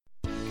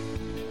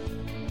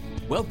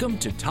Welcome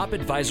to Top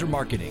Advisor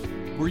Marketing,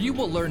 where you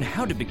will learn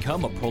how to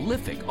become a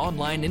prolific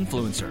online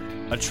influencer,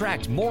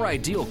 attract more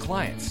ideal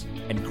clients,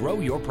 and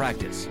grow your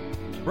practice.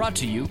 Brought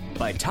to you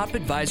by Top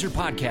Advisor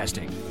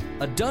Podcasting,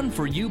 a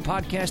done-for-you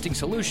podcasting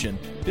solution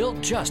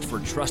built just for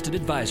trusted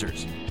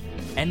advisors.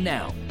 And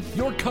now,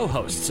 your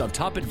co-hosts of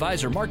Top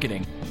Advisor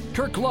Marketing,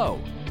 Kirk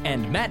Lowe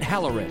and Matt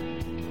Halloran.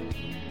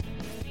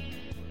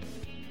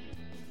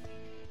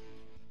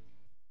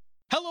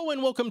 Hello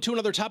and welcome to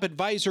another Top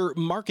Advisor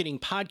Marketing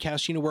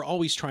podcast. You know, we're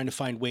always trying to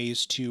find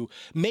ways to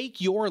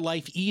make your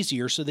life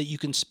easier so that you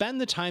can spend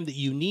the time that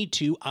you need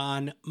to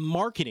on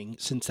marketing,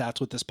 since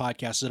that's what this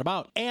podcast is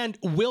about. And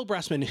Will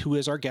Bressman, who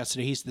is our guest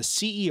today, he's the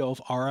CEO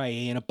of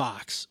RIA in a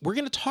Box. We're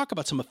going to talk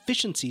about some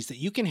efficiencies that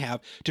you can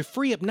have to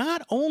free up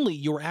not only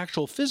your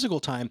actual physical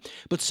time,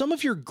 but some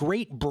of your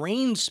great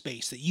brain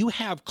space that you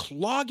have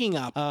clogging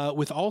up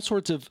with all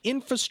sorts of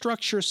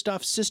infrastructure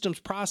stuff, systems,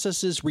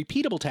 processes,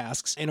 repeatable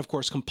tasks, and of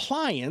course,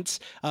 compliance.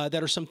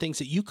 That are some things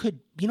that you could,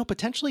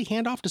 potentially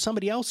hand off to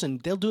somebody else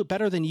and they'll do it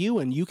better than you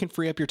and you can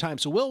free up your time.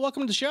 So Will,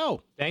 welcome to the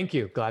show. Thank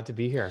you. Glad to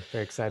be here.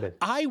 Very excited.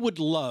 I would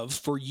love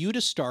for you to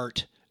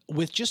start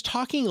with just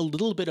talking a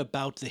little bit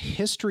about the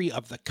history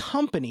of the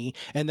company.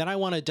 And then I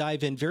want to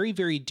dive in very,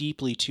 very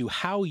deeply to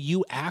how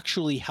you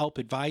actually help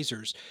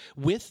advisors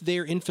with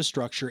their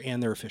infrastructure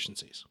and their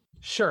efficiencies.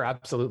 Sure,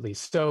 absolutely.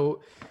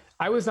 So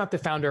I was not the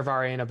founder of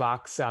RIA in a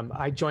Box.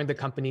 I joined the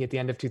company at the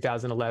end of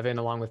 2011,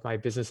 along with my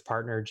business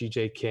partner,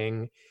 GJ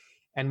King.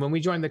 And when we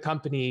joined the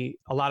company,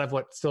 a lot of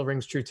what still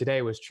rings true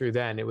today was true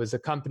then. It was a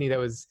company that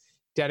was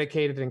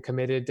dedicated and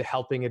committed to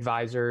helping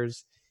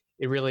advisors.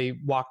 It really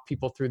walked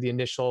people through the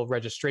initial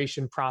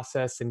registration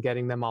process and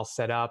getting them all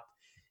set up.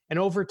 And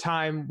over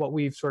time, what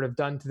we've sort of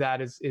done to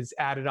that is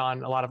added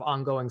on a lot of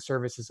ongoing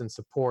services and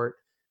support,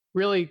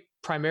 really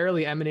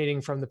primarily emanating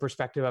from the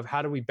perspective of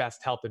how do we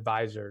best help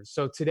advisors.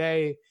 So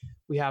today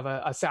we have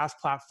a SaaS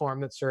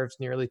platform that serves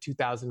nearly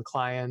 2,000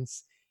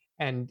 clients,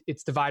 and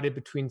it's divided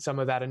between some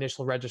of that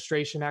initial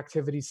registration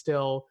activity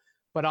still,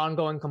 but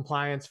ongoing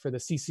compliance for the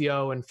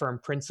CCO and firm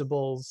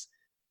principals,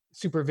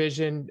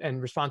 supervision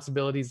and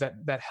responsibilities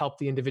that help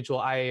the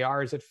individual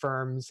IARs at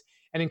firms,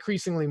 and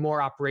increasingly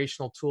more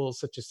operational tools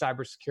such as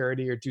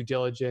cybersecurity or due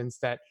diligence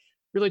that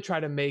really try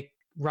to make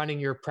running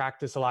your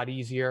practice a lot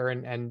easier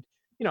and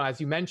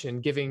as you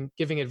mentioned, giving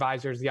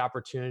advisors the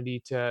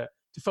opportunity to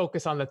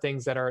focus on the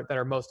things that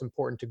are most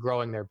important to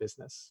growing their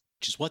business.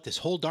 Which is what this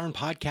whole darn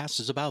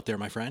podcast is about there,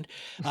 my friend.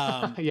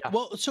 Yeah.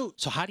 Well, so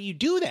how do you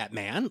do that,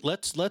 man?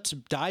 Let's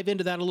dive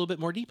into that a little bit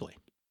more deeply.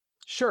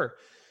 Sure.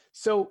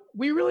 So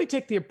we really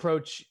take the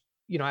approach,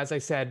 as I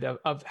said,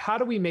 of how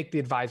do we make the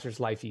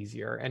advisor's life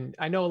easier? And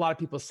I know a lot of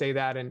people say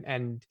that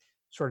and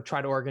sort of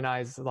try to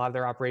organize a lot of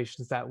their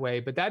operations that way,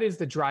 but that is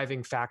the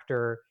driving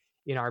factor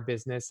in our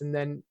business. And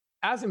then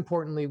as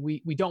importantly,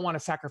 we don't want to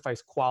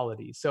sacrifice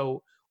quality.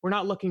 So we're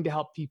not looking to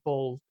help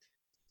people,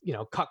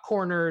 cut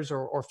corners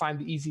or find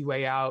the easy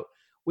way out.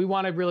 We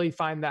want to really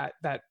find that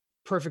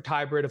perfect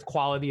hybrid of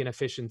quality and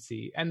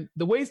efficiency. And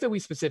the ways that we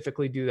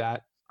specifically do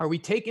that are we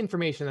take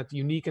information that's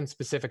unique and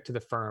specific to the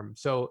firm.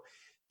 So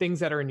things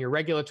that are in your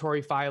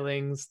regulatory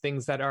filings,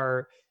 things that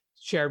are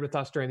shared with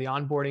us during the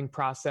onboarding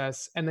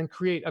process, and then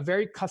create a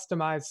very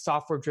customized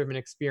software-driven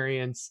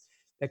experience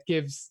that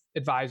gives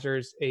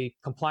advisors a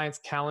compliance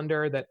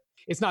calendar that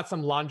it's not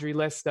some laundry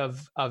list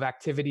of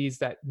activities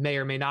that may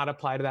or may not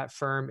apply to that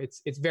firm.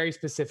 It's very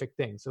specific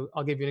things. So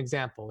I'll give you an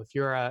example. If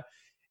you're a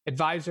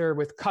advisor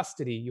with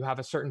custody, you have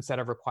a certain set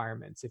of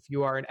requirements. If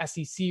you are an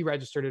SEC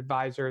registered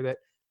advisor that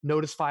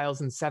notice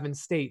files in 7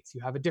 states,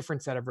 you have a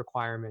different set of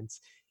requirements.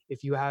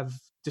 If you have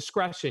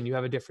discretion, you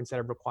have a different set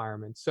of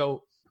requirements.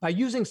 So by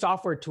using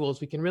software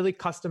tools, we can really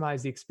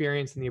customize the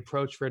experience and the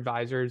approach for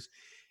advisors.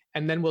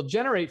 And then we'll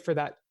generate for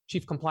that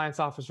chief compliance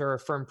officer or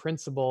firm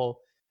principal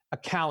a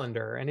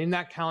calendar. And in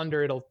that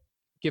calendar, it'll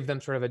give them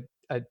sort of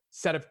a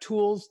set of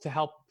tools to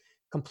help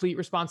complete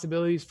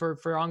responsibilities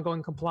for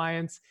ongoing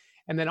compliance.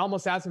 And then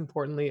almost as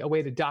importantly, a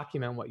way to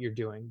document what you're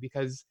doing.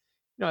 Because,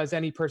 as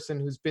any person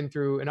who's been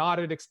through an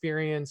audit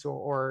experience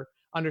or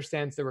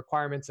understands the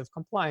requirements of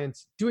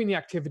compliance, doing the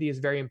activity is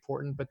very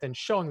important, but then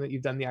showing that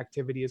you've done the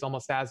activity is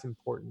almost as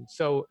important.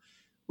 So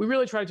we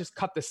really try to just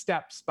cut the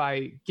steps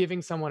by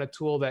giving someone a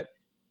tool that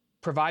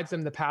provides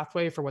them the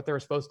pathway for what they're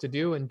supposed to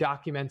do and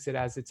documents it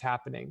as it's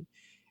happening.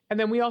 And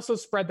then we also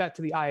spread that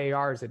to the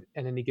IARs at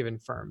any given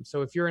firm.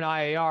 So if you're an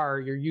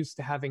IAR, you're used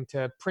to having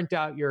to print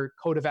out your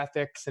code of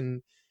ethics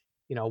and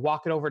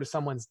walk it over to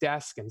someone's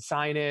desk and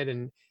sign it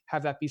and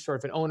have that be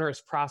sort of an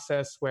onerous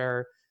process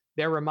where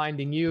they're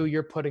reminding you,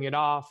 you're putting it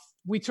off.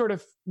 We sort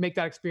of make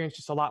that experience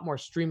just a lot more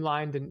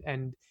streamlined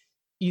and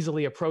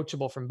easily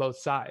approachable from both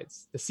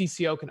sides. The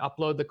CCO can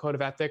upload the code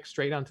of ethics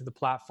straight onto the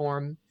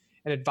platform.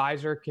 An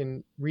advisor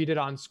can read it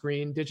on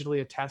screen, digitally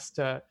attest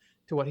to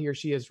what he or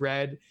she has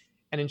read,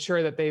 and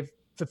ensure that they've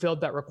fulfilled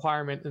that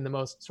requirement in the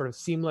most sort of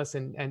seamless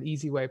and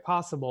easy way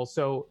possible.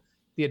 So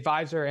the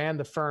advisor and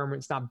the firm,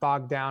 it's not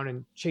bogged down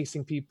in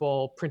chasing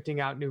people, printing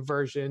out new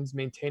versions,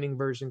 maintaining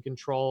version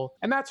control.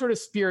 And that sort of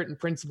spirit and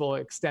principle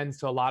extends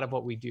to a lot of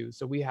what we do.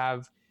 So we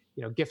have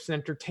gifts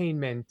and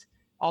entertainment,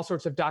 all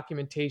sorts of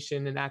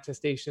documentation and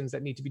attestations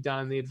that need to be done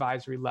on the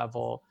advisory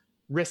level,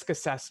 risk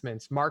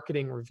assessments,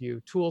 marketing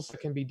review, tools that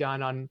can be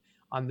done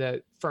on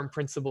the firm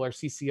principal or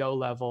CCO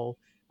level,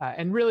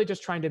 and really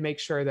just trying to make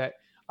sure that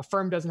a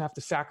firm doesn't have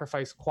to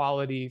sacrifice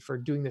quality for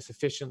doing this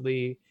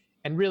efficiently,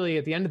 and really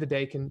at the end of the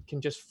day can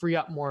just free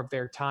up more of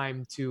their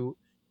time to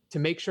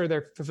make sure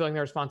they're fulfilling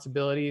their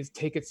responsibilities,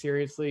 take it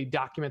seriously,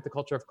 document the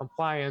culture of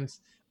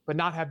compliance, but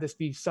not have this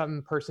be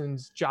some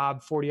person's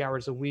job 40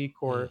 hours a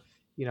week, or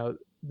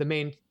the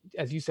main,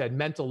 as you said,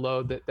 mental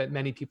load that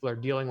many people are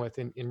dealing with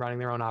in running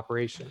their own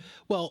operation.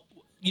 Well,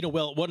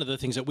 one of the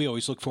things that we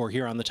always look for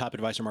here on the Top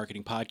Advisor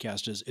Marketing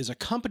Podcast is a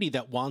company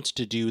that wants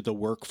to do the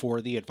work for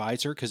the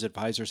advisor, because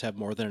advisors have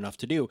more than enough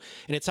to do.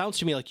 And it sounds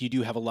to me like you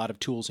do have a lot of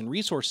tools and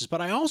resources,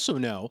 but I also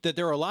know that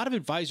there are a lot of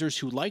advisors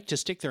who like to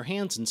stick their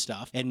hands in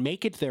stuff and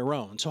make it their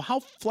own. So how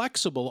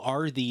flexible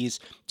are these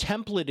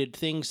templated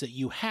things that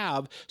you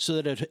have, so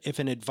that if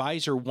an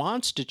advisor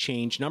wants to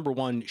change, number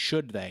one,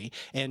 should they?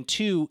 And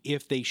two,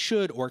 if they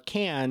should or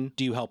can,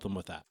 do you help them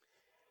with that?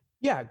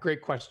 Yeah,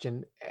 great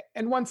question.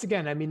 And once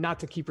again, I mean, not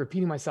to keep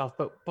repeating myself,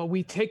 but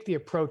we take the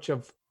approach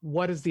of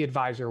what does the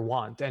advisor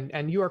want?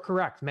 And you are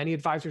correct. Many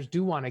advisors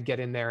do want to get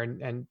in there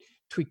and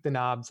tweak the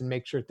knobs and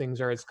make sure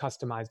things are as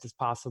customized as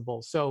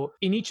possible. So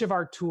in each of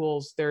our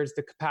tools, there's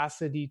the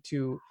capacity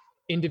to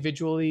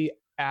individually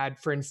add,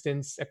 for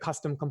instance, a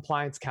custom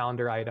compliance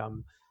calendar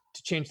item,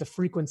 to change the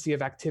frequency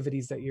of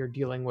activities that you're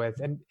dealing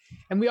with. And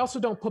we also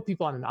don't put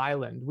people on an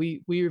island.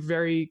 We are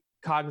very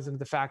cognizant of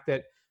the fact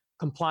that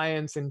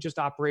compliance and just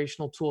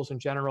operational tools in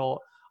general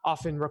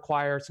often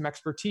require some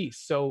expertise.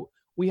 So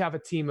we have a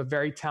team of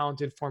very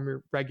talented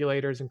former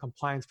regulators and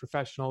compliance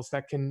professionals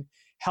that can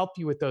help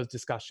you with those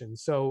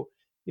discussions. So,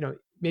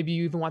 maybe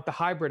you even want the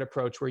hybrid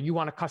approach where you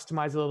want to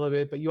customize a little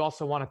bit, but you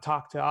also want to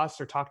talk to us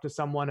or talk to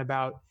someone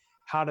about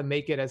how to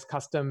make it as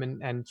custom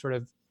and sort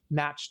of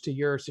matched to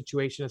your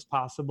situation as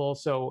possible.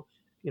 So,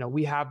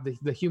 we have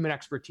the human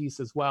expertise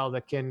as well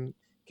that can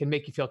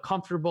make you feel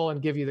comfortable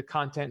and give you the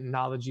content and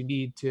knowledge you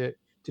need to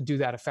do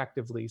that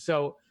effectively.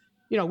 So,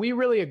 we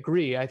really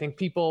agree. I think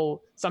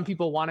some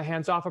people want a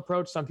hands-off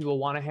approach, some people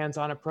want a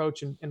hands-on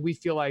approach, and we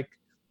feel like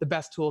the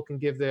best tool can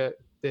give the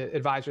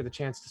advisor the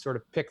chance to sort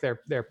of pick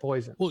their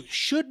poison. Well,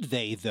 should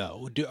they,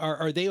 though?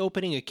 Are they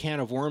opening a can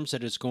of worms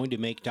that is going to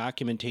make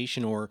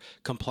documentation or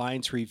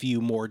compliance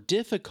review more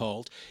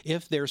difficult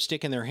if they're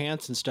sticking their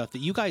hands in stuff that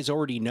you guys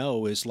already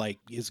know is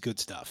good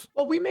stuff?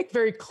 Well, we make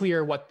very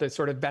clear what the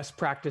sort of best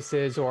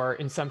practices or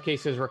in some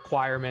cases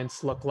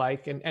requirements look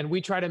like. And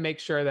we try to make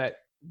sure that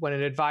when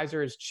an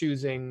advisor is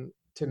choosing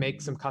to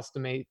make some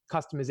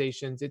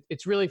customizations,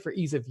 it's really for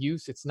ease of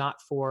use. It's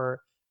not for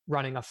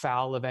running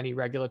afoul of any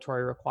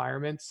regulatory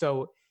requirements.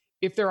 So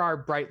if there are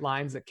bright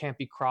lines that can't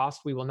be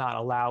crossed, we will not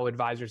allow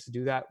advisors to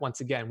do that.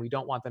 Once again, we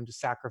don't want them to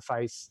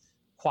sacrifice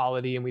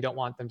quality, and we don't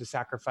want them to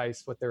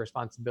sacrifice what their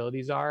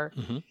responsibilities are.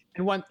 Mm-hmm.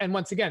 And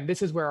once again,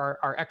 this is where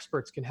our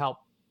experts can help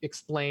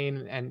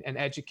explain and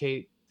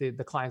educate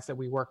the clients that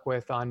we work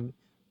with on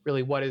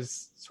really what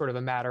is sort of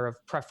a matter of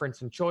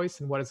preference and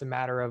choice, and what is a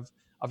matter of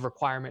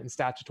requirement and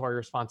statutory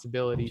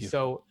responsibility.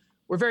 So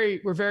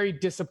we're very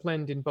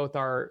disciplined in both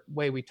our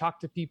way we talk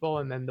to people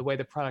and then the way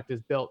the product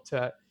is built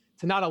to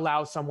not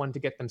allow someone to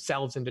get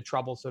themselves into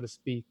trouble, so to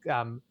speak,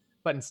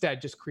 but instead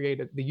just create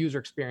the user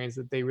experience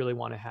that they really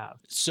want to have.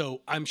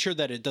 So I'm sure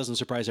that it doesn't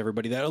surprise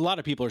everybody that a lot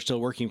of people are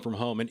still working from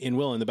home. And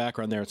Will, in the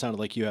background there, it sounded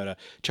like you had a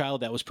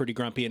child that was pretty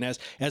grumpy. And as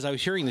I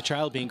was hearing the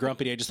child being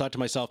grumpy, I just thought to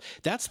myself,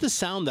 that's the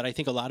sound that I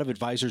think a lot of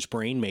advisors'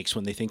 brain makes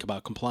when they think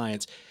about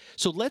compliance.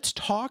 So let's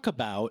talk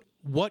about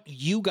what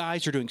you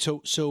guys are doing.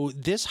 So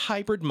this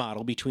hybrid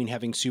model between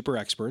having super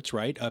experts,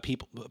 right?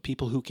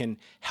 People who can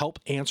help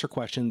answer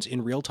questions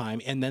in real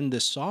time, and then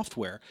this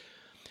software.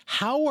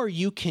 How are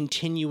you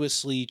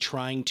continuously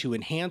trying to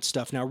enhance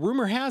stuff? Now,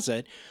 rumor has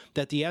it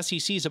that the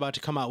SEC is about to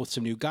come out with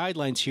some new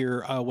guidelines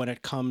here when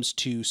it comes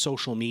to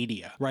social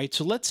media, right?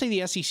 So let's say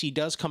the SEC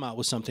does come out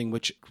with something,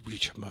 which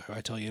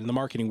I tell you, in the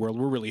marketing world,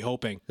 we're really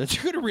hoping that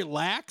they're going to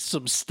relax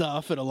some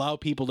stuff and allow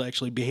people to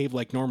actually behave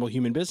like normal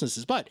human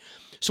businesses. But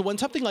so when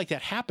something like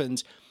that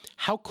happens,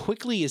 how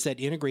quickly is that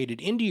integrated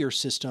into your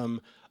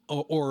system?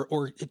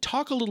 Or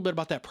talk a little bit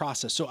about that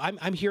process. So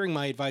I'm hearing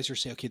my advisor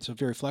say, okay, it's a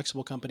very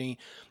flexible company.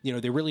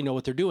 They really know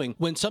what they're doing.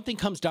 When something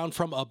comes down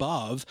from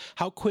above,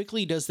 how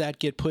quickly does that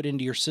get put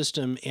into your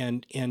system?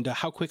 And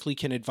how quickly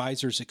can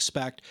advisors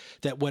expect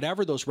that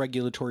whatever those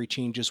regulatory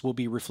changes will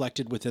be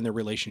reflected within their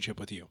relationship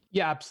with you?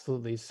 Yeah,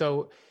 absolutely.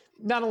 So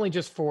not only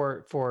just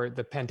for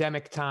the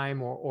pandemic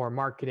time or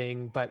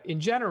marketing, but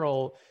in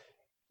general,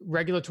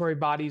 regulatory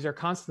bodies are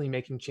constantly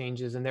making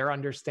changes, and they're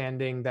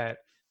understanding that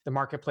the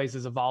marketplace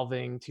is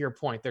evolving. To your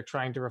point, they're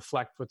trying to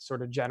reflect what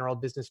sort of general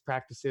business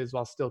practices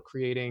while still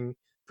creating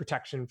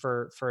protection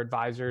for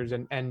advisors.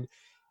 And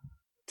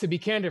to be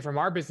candid, from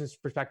our business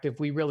perspective,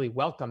 we really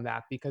welcome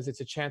that, because it's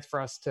a chance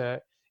for us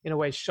to, in a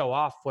way, show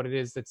off what it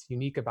is that's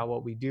unique about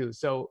what we do.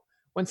 So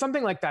when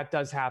something like that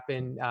does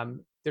happen,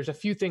 there's a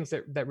few things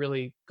that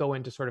really go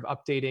into sort of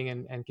updating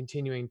and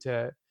continuing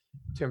to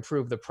to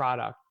improve the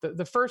product.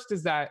 The first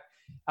is that,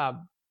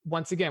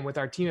 once again, with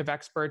our team of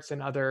experts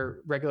and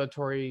other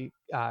regulatory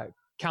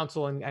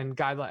counsel and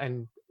guideline,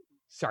 and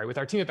sorry, with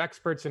our team of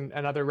experts and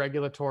other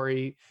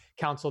regulatory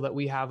counsel that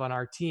we have on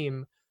our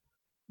team,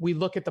 we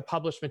look at the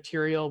published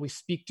material, we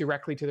speak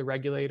directly to the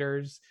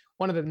regulators.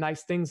 One of the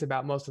nice things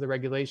about most of the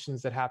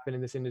regulations that happen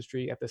in this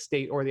industry at the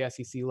state or the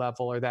SEC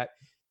level are that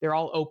they're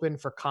all open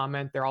for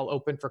comment, they're all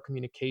open for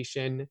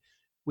communication.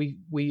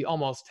 We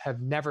almost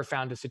have never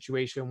found a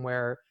situation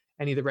where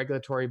any of the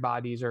regulatory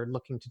bodies are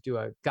looking to do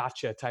a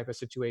gotcha type of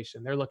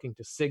situation. They're looking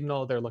to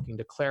signal, they're looking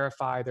to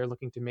clarify, they're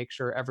looking to make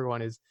sure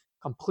everyone is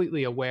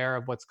completely aware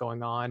of what's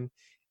going on.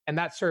 And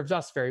that serves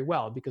us very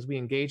well because we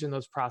engage in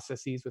those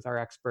processes with our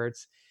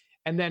experts.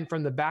 And then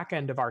from the back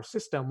end of our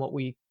system, what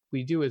we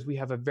do is we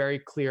have a very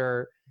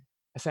clear,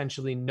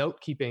 essentially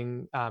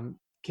note-keeping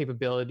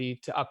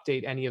capability to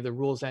update any of the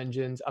rules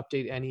engines,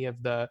 update any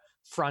of the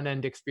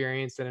front-end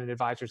experience that an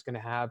advisor is going to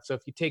have. So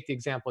if you take the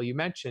example you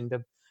mentioned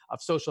of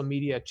social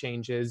media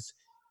changes,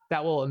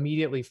 that will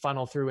immediately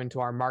funnel through into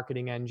our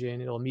marketing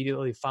engine. It'll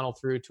immediately funnel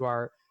through to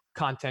our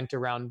content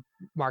around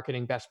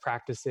marketing best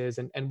practices.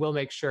 And we'll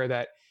make sure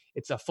that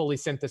it's a fully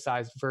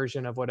synthesized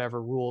version of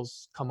whatever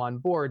rules come on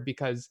board.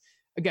 Because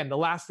again, the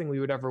last thing we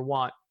would ever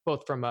want,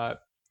 both from a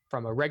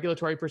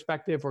regulatory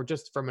perspective or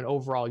just from an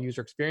overall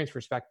user experience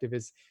perspective,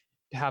 is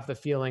to have the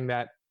feeling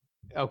that,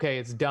 okay,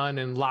 it's done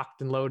and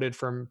locked and loaded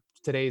from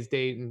today's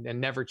date and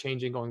never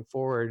changing going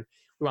forward.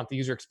 We want the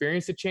user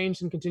experience to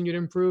change and continue to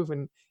improve.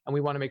 And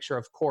we want to make sure,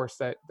 of course,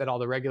 that all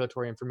the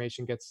regulatory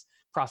information gets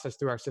processed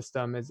through our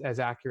system as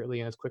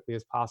accurately and as quickly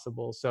as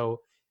possible. So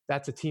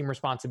that's a team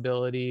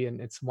responsibility, and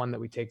it's one that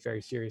we take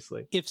very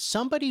seriously. If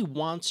somebody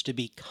wants to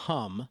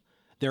become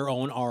their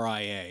own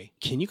RIA,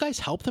 can you guys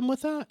help them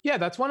with that? Yeah,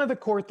 that's one of the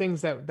core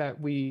things that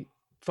we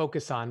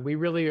focus on. We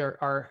really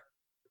are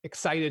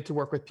excited to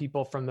work with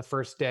people from the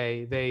first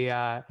day. They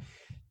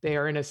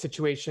are in a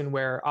situation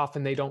where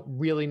often they don't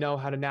really know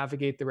how to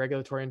navigate the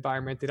regulatory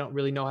environment. They don't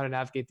really know how to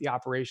navigate the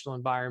operational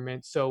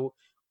environment. So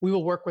we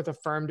will work with a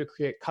firm to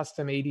create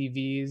custom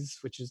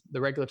ADVs, which is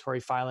the regulatory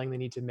filing they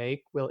need to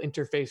make. We'll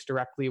interface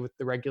directly with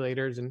the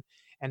regulators and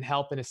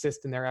help and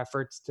assist in their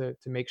efforts to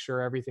make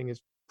sure everything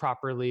is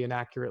properly and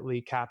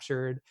accurately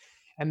captured.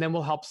 And then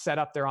we'll help set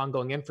up their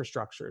ongoing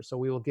infrastructure. So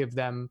we will give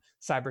them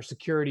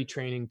cybersecurity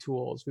training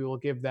tools. We will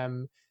give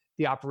them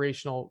the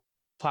operational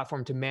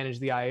platform to manage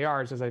the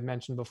IARs, as I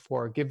mentioned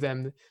before, give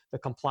them the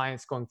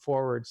compliance going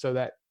forward so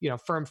that,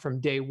 firms from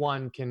day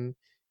one can,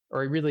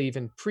 or really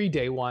even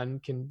pre-day one,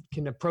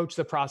 can approach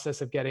the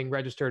process of getting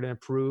registered and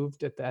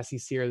approved at the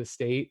SEC or the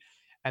state,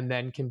 and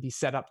then can be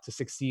set up to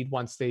succeed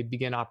once they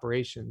begin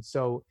operations.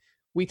 So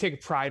we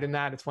take pride in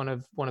that. It's one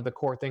of the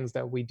core things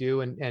that we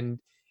do. And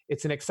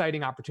it's an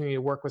exciting opportunity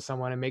to work with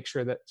someone and make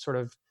sure that sort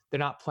of they're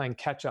not playing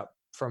catch up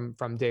from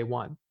day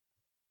one.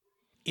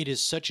 It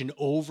is such an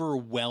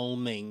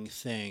overwhelming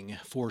thing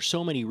for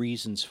so many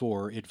reasons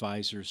for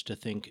advisors to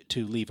think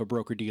to leave a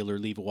broker-dealer,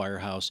 leave a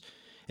wirehouse,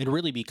 and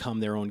really become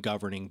their own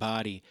governing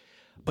body.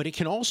 But it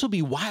can also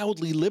be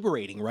wildly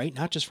liberating, right?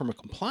 Not just from a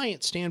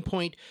compliance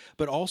standpoint,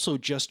 but also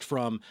just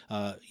from,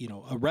 a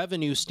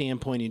revenue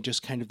standpoint, and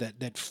just kind of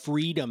that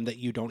freedom that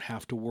you don't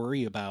have to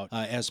worry about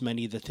as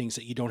many of the things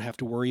that you don't have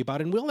to worry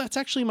about. And Will, that's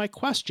actually my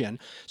question.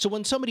 So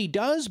when somebody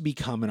does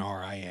become an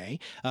RIA,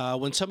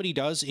 when somebody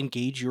does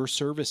engage your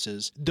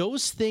services,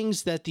 those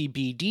things that the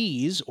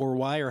BDs or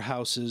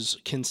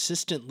wirehouses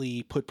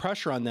consistently put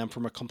pressure on them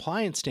from a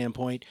compliance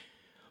standpoint,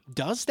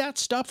 does that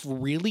stuff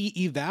really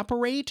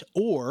evaporate,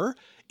 or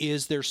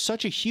is there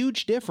such a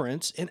huge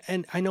difference?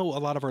 And I know a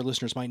lot of our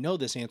listeners might know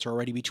this answer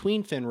already,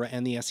 between FINRA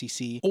and the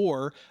SEC,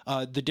 or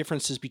the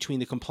differences between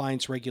the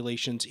compliance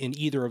regulations in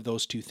either of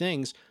those two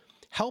things.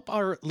 Help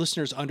our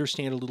listeners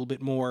understand a little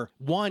bit more.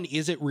 One,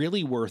 is it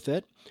really worth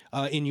it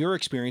in your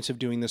experience of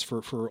doing this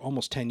for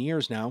almost 10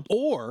 years now?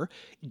 Or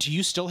do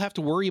you still have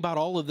to worry about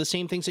all of the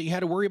same things that you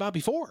had to worry about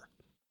before?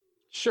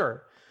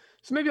 Sure.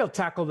 So maybe I'll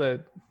tackle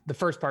the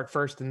first part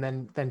first, and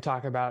then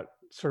talk about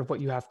sort of what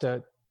you have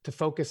to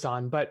focus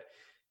on. But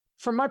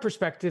from my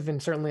perspective,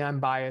 and certainly I'm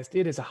biased,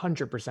 it is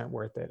 100%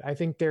 worth it. I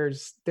think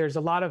there's a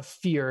lot of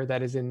fear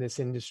that is in this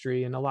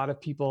industry, and a lot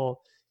of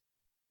people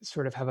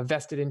sort of have a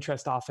vested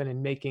interest often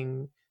in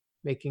making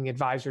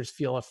advisors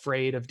feel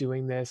afraid of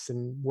doing this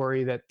and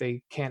worry that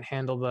they can't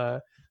handle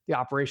the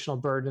operational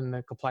burden,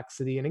 the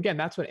complexity. And again,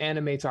 that's what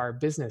animates our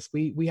business.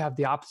 We have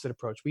the opposite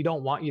approach. We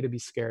don't want you to be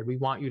scared. We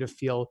want you to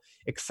feel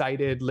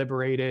excited,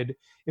 liberated,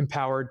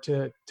 empowered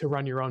to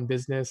run your own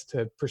business,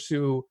 to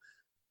pursue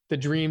the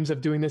dreams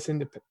of doing this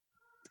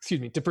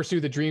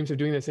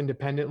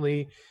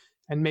independently,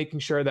 and making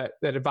sure that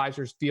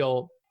advisors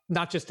feel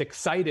not just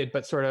excited,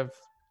 but sort of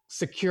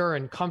secure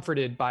and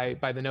comforted by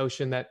the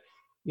notion that,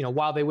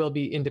 while they will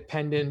be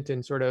independent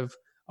and sort of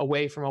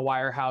away from a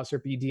wirehouse or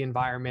BD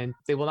environment,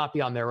 they will not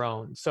be on their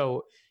own.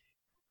 So,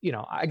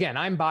 again,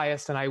 I'm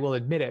biased and I will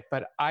admit it,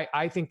 but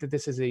I think that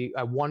this is a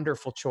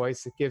wonderful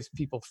choice. It gives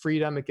people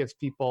freedom. It gives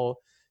people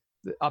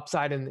the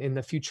upside in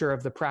the future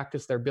of the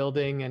practice they're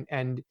building,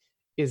 and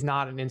is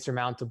not an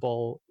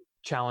insurmountable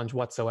challenge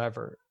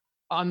whatsoever.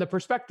 On the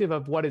perspective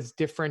of what is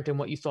different and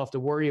what you still have to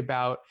worry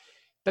about,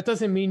 that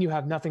doesn't mean you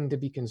have nothing to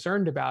be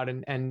concerned about.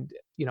 And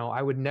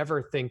I would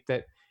never think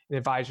that an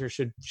advisor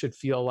should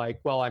feel like,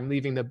 well, I'm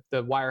leaving the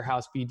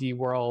wirehouse BD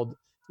world,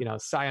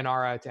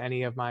 sayonara to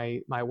any of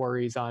my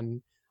worries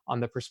on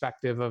the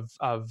perspective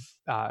of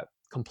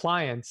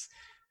compliance.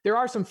 There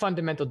are some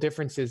fundamental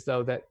differences,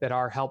 though, that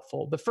are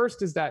helpful. The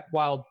first is that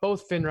while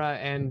both FINRA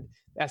and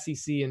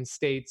SEC and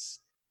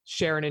states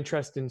share an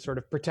interest in sort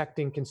of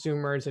protecting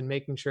consumers and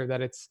making sure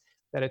that it's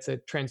a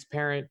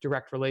transparent,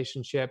 direct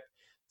relationship,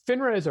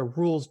 FINRA is a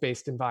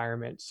rules-based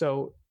environment.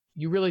 So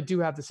you really do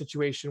have the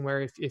situation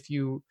where if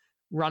you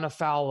run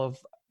afoul of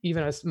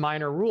even a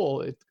minor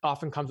rule, it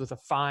often comes with a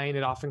fine.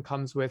 It often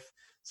comes with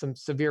some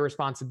severe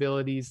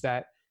responsibilities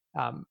that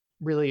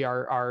really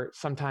are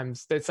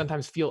sometimes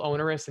feel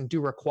onerous and do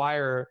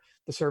require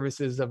the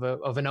services of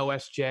an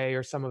OSJ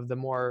or some of the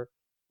more,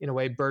 in a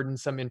way,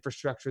 burdensome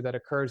infrastructure that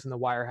occurs in the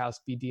wirehouse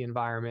BD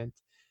environment.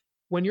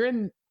 When you're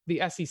in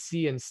the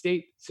SEC and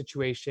state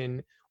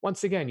situation,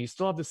 once again, you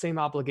still have the same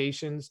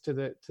obligations to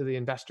the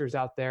investors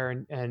out there,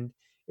 and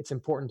it's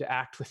important to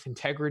act with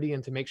integrity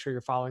and to make sure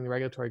you're following the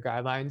regulatory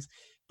guidelines.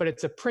 But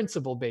it's a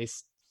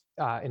principle-based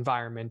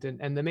environment,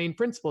 and the main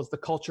principle is the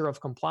culture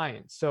of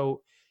compliance.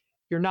 So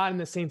you're not in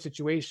the same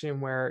situation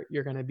where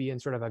you're going to be in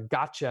sort of a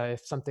gotcha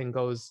if something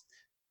goes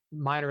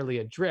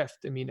minorly adrift.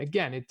 I mean,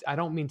 again, I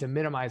don't mean to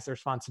minimize the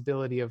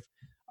responsibility of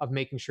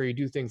making sure you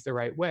do things the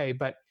right way,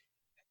 but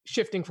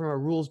shifting from a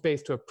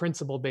rules-based to a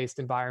principle-based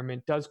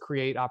environment does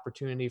create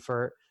opportunity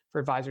for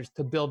advisors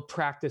to build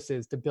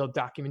practices, to build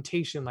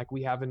documentation like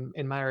we have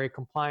in my area of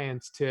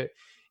compliance, to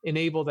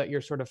enable that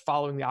you're sort of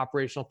following the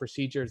operational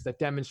procedures that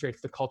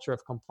demonstrates the culture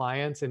of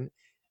compliance,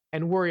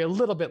 and worry a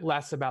little bit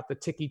less about the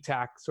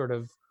ticky-tack sort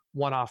of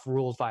one-off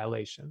rules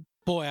violation.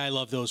 Boy, I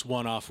love those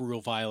one-off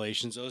rule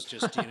violations. Those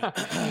just,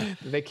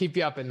 they keep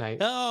you up at night.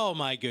 Oh,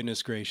 my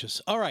goodness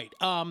gracious. All right.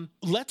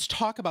 Let's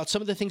talk about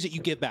some of the things that you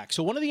give back.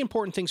 So one of the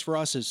important things for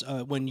us is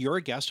when you're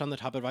a guest on the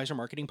Top Advisor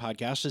Marketing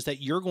Podcast is that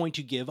you're going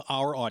to give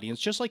our audience,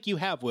 just like you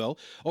have, Will,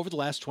 over the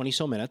last 20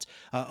 so minutes,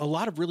 a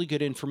lot of really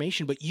good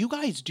information. But you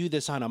guys do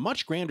this on a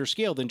much grander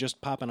scale than just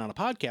popping on a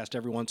podcast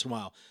every once in a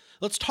while.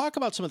 Let's talk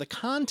about some of the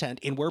content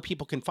and where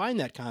people can find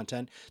that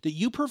content that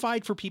you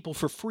provide for people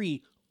for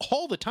free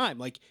all the time.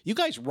 Like, you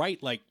guys write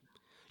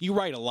you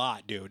write a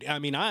lot, dude. I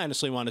mean, I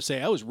honestly want to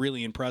say I was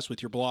really impressed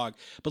with your blog,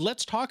 but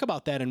let's talk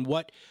about that and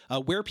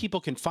where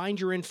people can find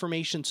your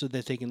information so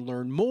that they can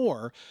learn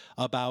more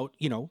about,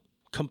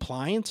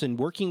 compliance and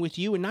working with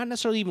you, and not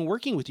necessarily even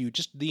working with you,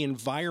 just the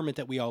environment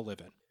that we all live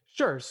in.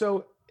 Sure.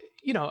 So,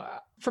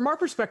 from our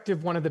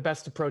perspective, one of the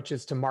best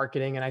approaches to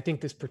marketing, and I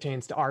think this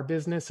pertains to our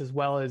business as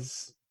well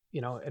as,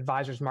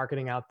 advisors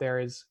marketing out there,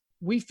 is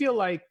we feel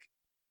like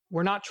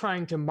we're not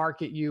trying to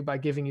market you by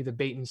giving you the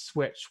bait and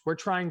switch. We're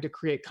trying to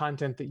create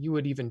content that you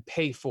would even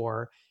pay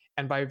for.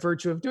 And by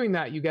virtue of doing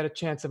that, you get a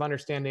chance of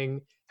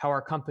understanding how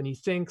our company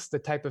thinks, the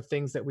type of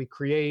things that we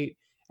create,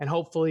 and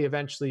hopefully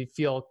eventually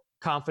feel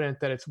confident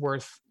that it's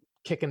worth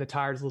kicking the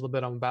tires a little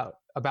bit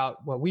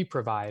about what we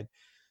provide.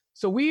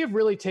 So we have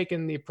really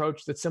taken the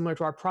approach that's similar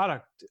to our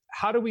product.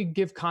 How do we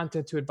give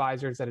content to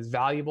advisors that is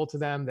valuable to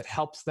them, that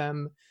helps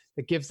them,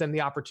 that gives them the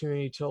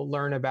opportunity to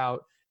learn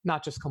about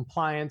not just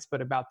compliance,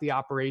 but about the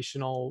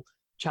operational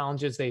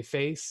challenges they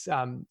face.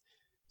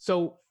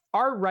 So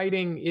our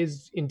writing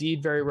is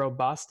indeed very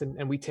robust,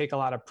 and we take a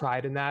lot of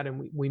pride in that.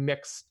 And we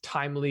mix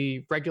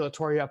timely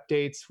regulatory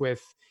updates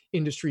with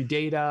industry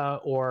data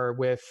or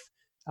with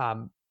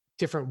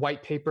different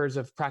white papers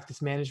of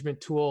practice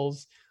management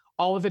tools.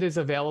 All of it is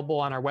available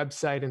on our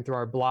website and through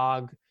our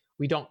blog.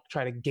 We don't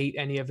try to gate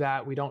any of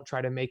that. We don't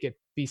try to make it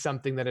be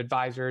something that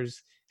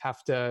advisors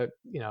have to,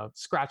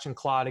 scratch and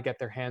claw to get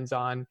their hands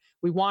on.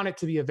 We want it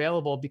to be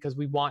available because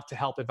we want to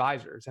help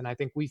advisors. And I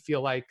think we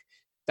feel like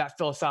that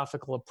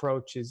philosophical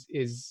approach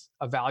is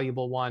a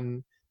valuable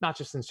one, not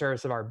just in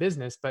service of our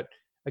business, but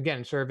again,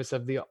 in service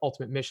of the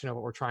ultimate mission of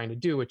what we're trying to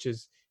do, which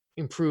is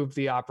improve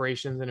the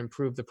operations and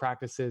improve the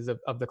practices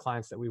of the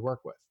clients that we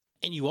work with.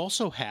 And you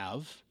also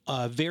have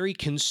a very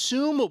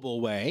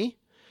consumable way,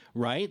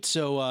 right?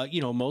 So,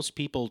 most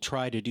people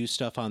try to do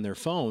stuff on their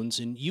phones,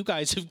 and you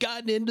guys have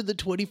gotten into the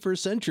 21st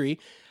century.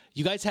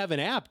 You guys have an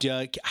app.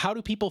 How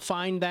do people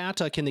find that?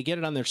 Can they get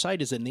it on their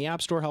site? Is it in the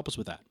App Store? Help us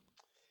with that.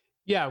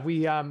 Yeah,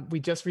 we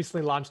just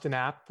recently launched an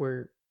app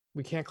where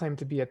we can't claim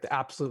to be at the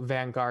absolute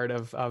vanguard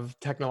of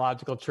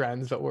technological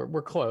trends, but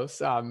we're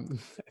close. I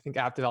think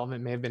app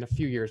development may have been a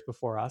few years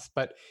before us,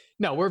 but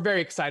no, we're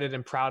very excited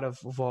and proud of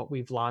what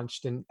we've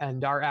launched.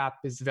 And our app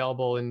is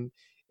available in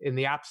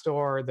the App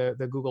Store,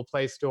 the Google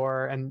Play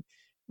Store. And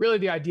really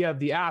the idea of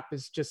the app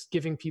is just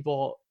giving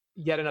people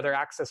yet another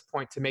access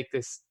point to make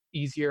this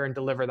easier and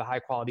deliver the high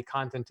quality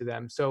content to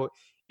them. So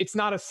it's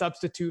not a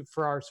substitute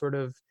for our sort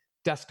of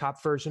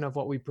desktop version of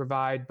what we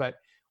provide, but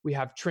we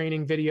have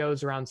training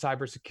videos around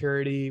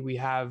cybersecurity. We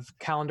have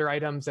calendar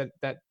items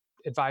that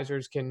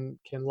advisors can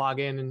log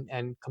in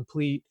and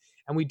complete.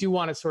 And we do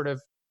want to sort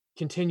of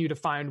continue to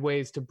find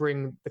ways to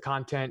bring the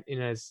content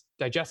in as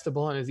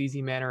digestible and as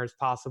easy manner as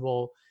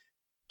possible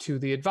to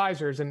the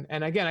advisors. And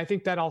again, I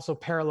think that also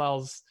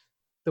parallels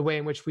the way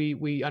in which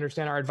we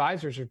understand our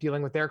advisors are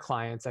dealing with their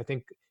clients. I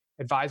think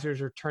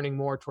advisors are turning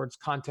more towards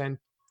content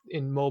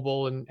in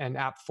mobile and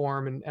app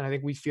form. And I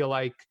think we feel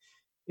like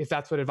if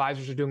that's what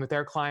advisors are doing with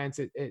their clients,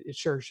 it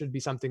sure should be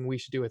something we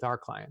should do with our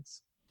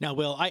clients. Now,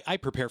 Will, I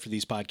prepare for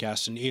these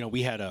podcasts, and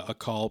we had a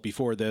call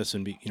before this,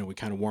 and we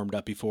kind of warmed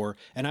up before,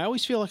 and I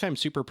always feel like I'm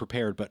super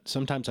prepared, but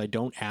sometimes I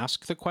don't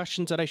ask the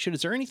questions that I should.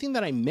 Is there anything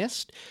that I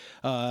missed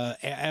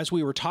as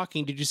we were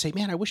talking? Did you say,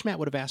 man, I wish Matt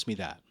would have asked me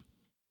that?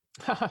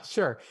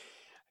 Sure.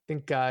 I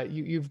think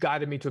you've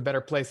guided me to a better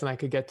place than I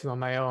could get to on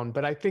my own.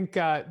 But I think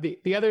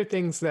the other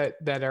things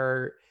that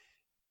are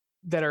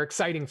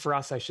exciting for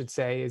us, I should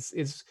say,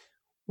 is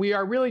we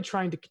are really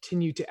trying to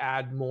continue to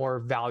add more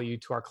value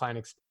to our client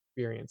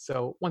experience.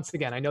 So once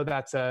again, I know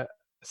that's a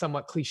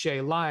somewhat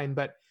cliche line,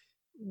 but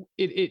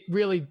it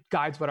really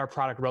guides what our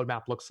product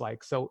roadmap looks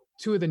like. So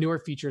two of the newer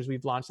features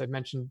we've launched, I've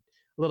mentioned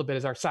a little bit,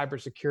 is our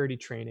cybersecurity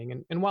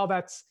training. And while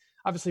that's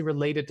obviously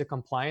related to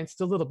compliance,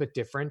 it's a little bit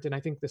different. And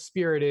I think the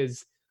spirit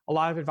is a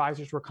lot of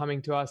advisors were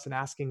coming to us and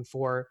asking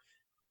for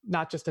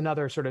not just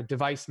another sort of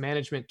device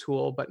management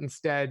tool, but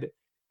instead,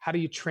 how do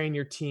you train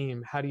your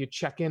team? How do you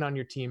check in on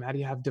your team? How do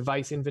you have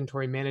device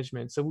inventory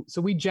management? So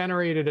we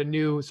generated a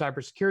new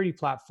cybersecurity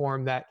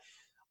platform that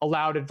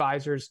allowed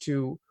advisors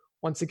to,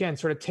 once again,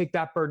 sort of take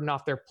that burden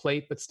off their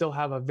plate, but still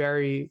have a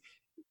very,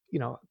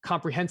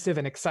 comprehensive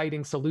and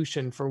exciting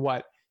solution for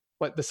what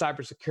the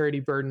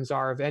cybersecurity burdens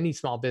are of any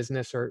small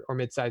business or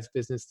mid-sized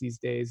business these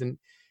days. And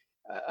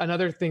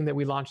another thing that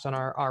we launched on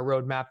our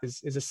roadmap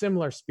is a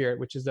similar spirit,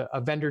 which is a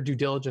vendor due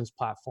diligence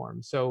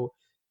platform. So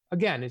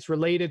again, it's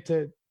related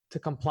to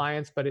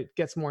compliance, but it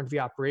gets more into the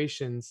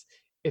operations.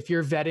 If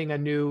you're vetting a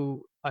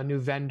new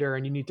vendor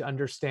and you need to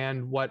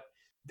understand what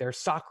their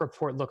SOC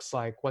report looks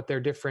like, what their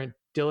different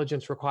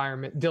diligence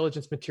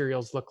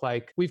materials look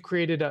like, we've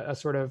created a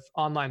sort of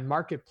online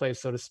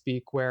marketplace, so to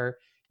speak, where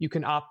you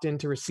can opt in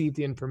to receive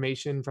the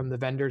information from the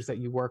vendors that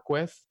you work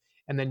with,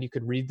 and then you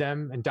could read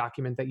them and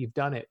document that you've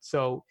done it.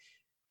 So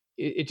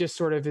it just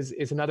sort of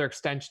is another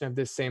extension of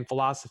this same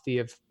philosophy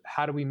of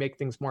how do we make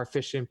things more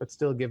efficient, but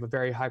still give a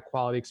very high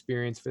quality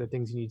experience for the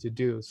things you need to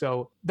do.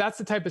 So that's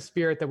the type of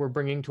spirit that we're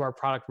bringing to our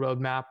product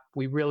roadmap.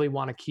 We really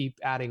want to keep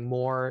adding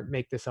more,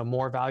 make this a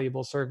more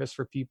valuable service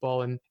for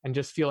people, and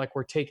just feel like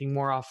we're taking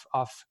more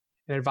off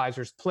an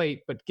advisor's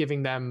plate, but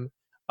giving them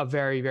a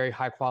very, very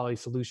high quality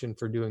solution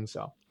for doing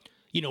so.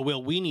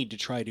 Will, we need to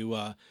try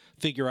to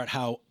figure out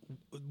how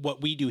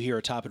what we do here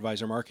at Top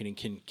Advisor Marketing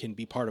can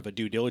be part of a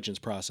due diligence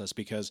process,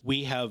 because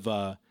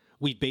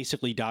we've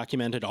basically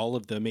documented all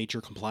of the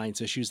major compliance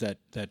issues that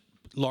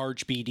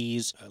large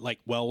BDs like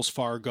Wells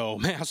Fargo,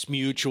 Mass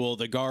Mutual,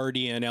 The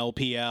Guardian,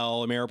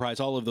 LPL, Ameriprise,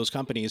 all of those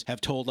companies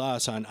have told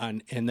us on,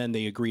 and then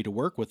they agree to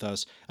work with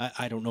us.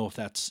 I don't know if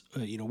that's,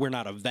 we're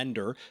not a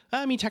vendor.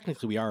 I mean,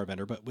 technically we are a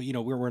vendor, but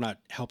we're not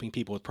helping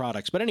people with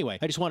products. But anyway,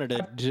 I just wanted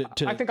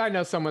to I think I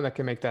know someone that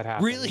can make that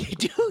happen. Really?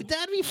 Dude,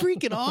 that'd be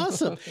freaking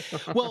awesome.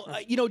 Well,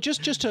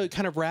 just to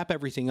kind of wrap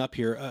everything up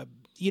here,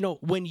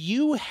 when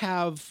you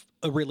have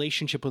a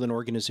relationship with an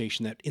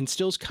organization that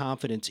instills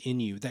confidence in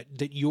you, that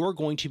you're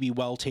going to be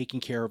well taken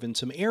care of in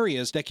some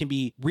areas that can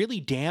be really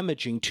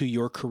damaging to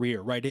your career,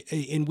 right?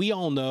 And we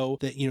all know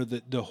that,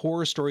 the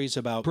horror stories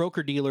about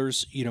broker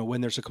dealers,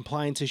 when there's a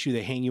compliance issue,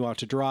 they hang you out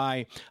to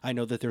dry. I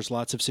know that there's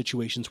lots of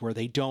situations where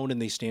they don't,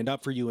 and they stand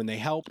up for you and they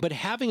help. But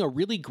having a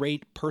really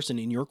great person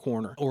in your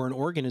corner, or an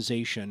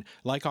organization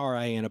like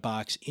RIA in a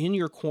Box in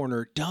your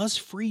corner, does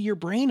free your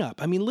brain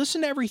up. I mean,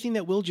 listen to everything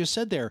that Will just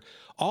said there.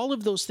 All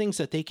of those things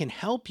that they can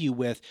help you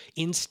with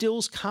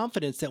instills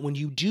confidence that when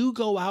you do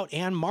go out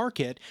and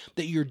market,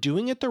 that you're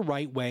doing it the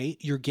right way,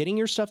 you're getting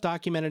your stuff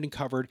documented and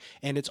covered,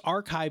 and it's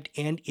archived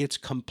and it's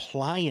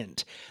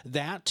compliant.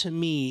 That to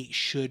me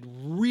should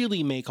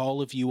really make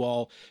all of you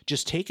all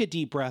just take a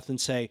deep breath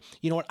and say,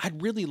 you know what,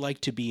 I'd really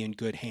like to be in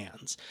good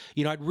hands.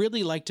 I'd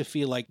really like to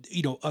feel like,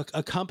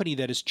 a company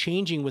that is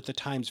changing with the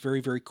times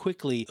very, very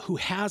quickly, who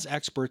has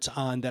experts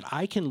on that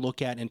I can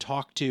look at and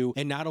talk to,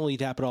 and not only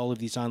that, but all of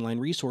these online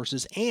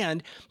resources,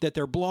 and that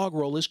their blog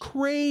roll is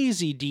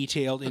crazy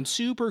detailed and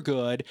super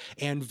good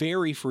and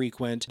very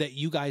frequent, that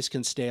you guys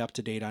can stay up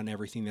to date on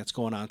everything that's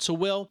going on. So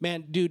Will,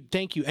 man, dude,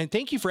 thank you. And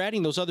thank you for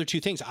adding those other two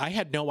things. I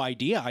had no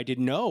idea. I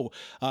didn't know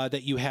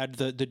that you had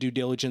the due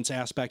diligence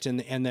aspect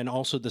and then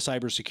also the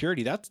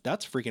cybersecurity.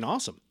 That's freaking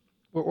awesome.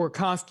 We're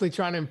constantly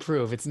trying to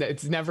improve.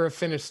 It's never a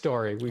finished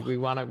story. We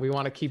want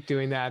to keep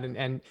doing that.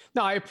 And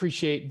no, I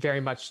appreciate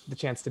very much the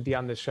chance to be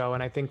on this show.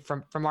 And I think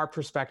from our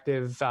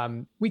perspective,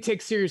 we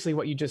take seriously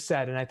what you just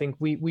said. And I think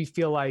we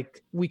feel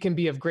like we can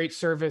be of great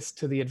service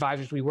to the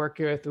advisors we work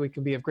with. We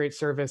can be of great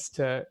service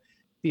to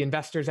the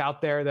investors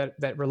out there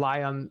that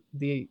rely on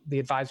the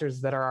advisors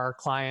that are our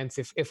clients.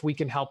 If we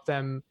can help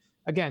them,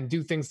 again,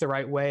 do things the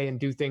right way and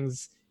do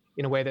things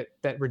in a way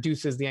that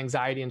reduces the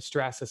anxiety and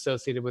stress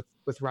associated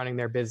with running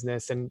their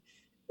business. And,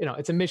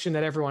 it's a mission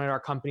that everyone at our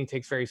company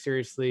takes very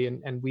seriously.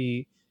 And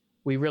we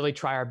we really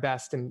try our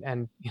best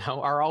and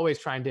are always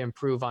trying to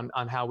improve on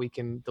how we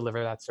can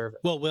deliver that service.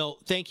 Well, Will,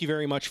 thank you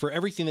very much for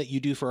everything that you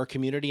do for our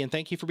community, and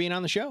thank you for being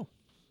on the show.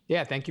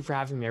 Yeah, thank you for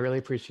having me. I really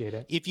appreciate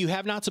it. If you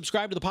have not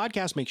subscribed to the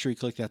podcast, make sure you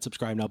click that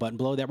subscribe now button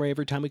below. That way,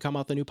 every time we come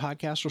out the new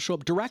podcast, it'll show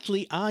up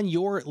directly on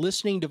your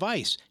listening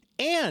device.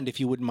 And if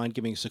you wouldn't mind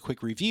giving us a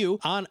quick review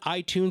on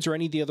iTunes or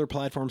any of the other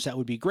platforms, that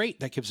would be great.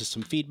 That gives us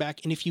some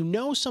feedback. And if you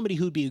know somebody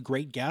who'd be a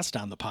great guest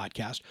on the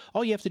podcast,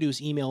 all you have to do is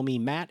email me,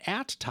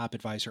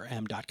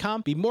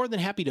 matt@topadvisorm.com. Be more than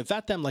happy to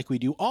vet them like we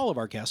do all of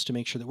our guests to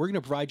make sure that we're going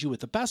to provide you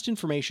with the best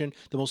information,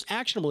 the most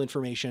actionable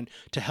information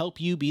to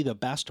help you be the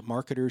best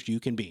marketers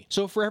you can be.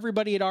 So for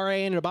everybody at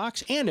RIA in a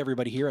Box and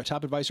everybody here at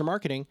Top Advisor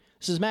Marketing,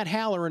 this is Matt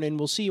Halloran, and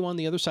we'll see you on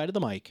the other side of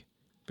the mic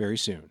very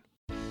soon.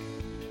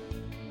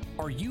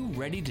 Are you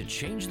ready to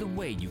change the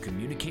way you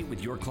communicate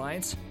with your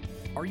clients?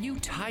 Are you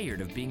tired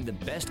of being the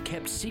best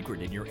kept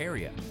secret in your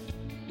area?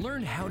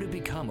 Learn how to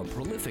become a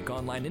prolific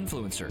online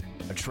influencer,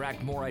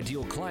 attract more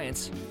ideal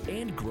clients,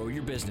 and grow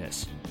your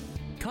business.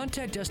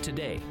 Contact us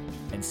today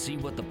and see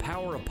what the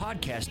power of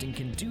podcasting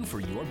can do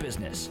for your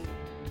business.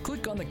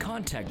 Click on the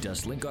Contact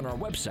Us link on our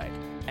website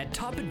at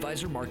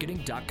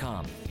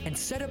topadvisormarketing.com and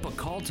set up a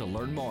call to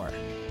learn more.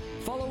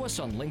 Follow us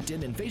on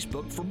LinkedIn and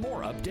Facebook for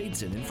more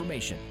updates and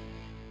information.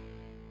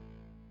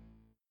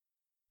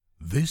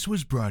 This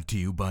was brought to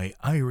you by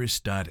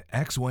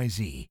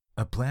Iris.xyz,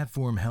 a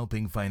platform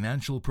helping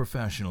financial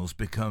professionals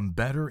become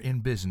better in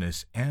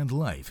business and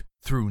life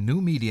through new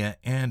media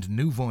and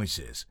new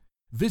voices.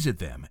 Visit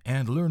them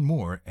and learn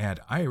more at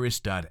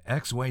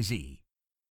Iris.xyz.